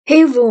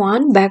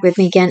everyone, back with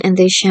me again in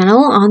this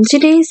channel. On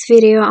today's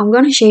video, I'm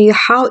going to show you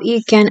how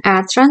you can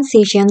add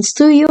transitions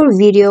to your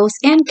videos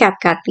in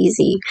CapCut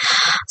PC.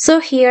 So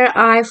here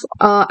I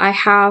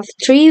have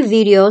 3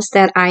 videos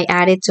that I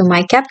added to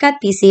my CapCut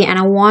PC and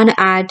I want to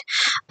add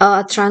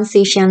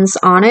transitions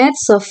on it.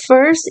 So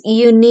first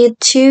you need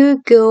to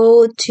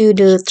go to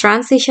the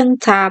transition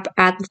tab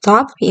at the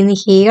top in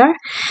here.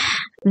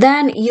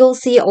 Then you'll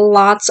see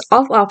lots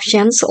of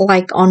options,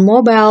 like on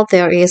mobile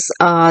there is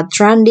the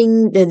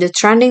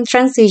trending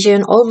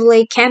transition,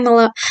 overlay,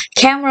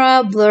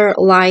 camera, blur,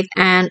 light,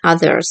 and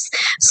others.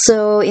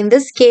 So in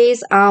this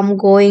case I'm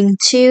going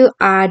to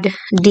add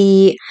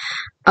the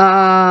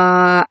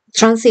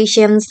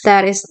transitions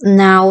that is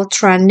now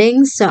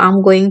trending. So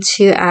I'm going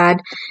to add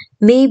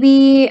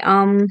maybe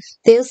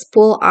this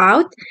pull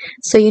out.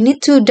 So you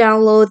need to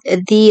download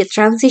the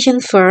transition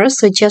first,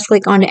 so just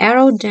click on the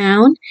arrow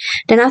down.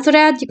 Then after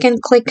that you can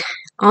click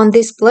on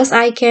this plus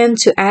icon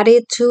to add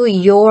it to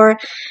your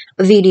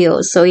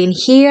video. So in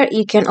here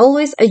you can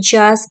always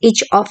adjust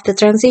each of the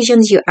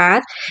transitions you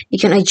add. You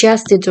can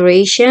adjust the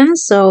duration.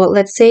 So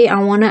let's say I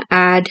want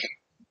to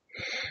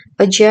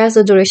adjust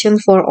the duration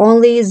for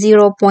only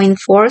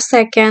 0.4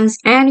 seconds,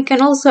 and you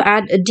can also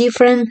add a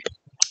different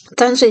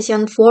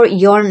transition for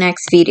your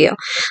next video.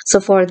 So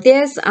for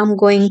this I'm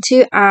going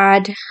to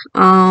add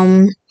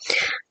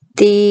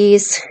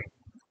this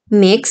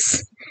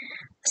mix.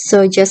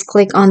 So just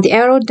click on the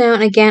arrow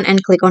down again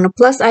and click on the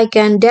plus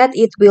icon, that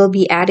it will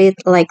be added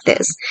like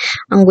this.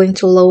 I'm going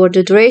to lower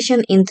the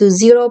duration into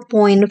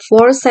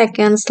 0.4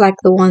 seconds like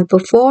the one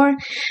before.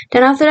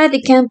 Then after that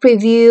you can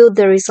preview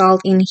the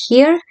result in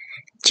here.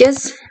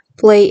 Just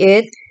play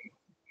it.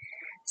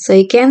 So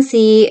you can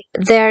see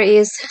there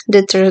is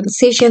the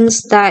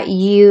transitions that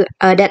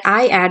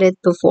I added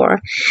before.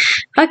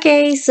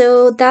 Okay,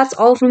 so that's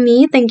all from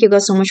me. Thank you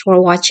guys so much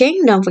for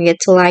watching. Don't forget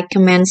to like,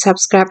 comment,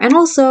 subscribe, and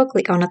also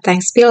click on the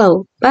thanks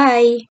below. Bye.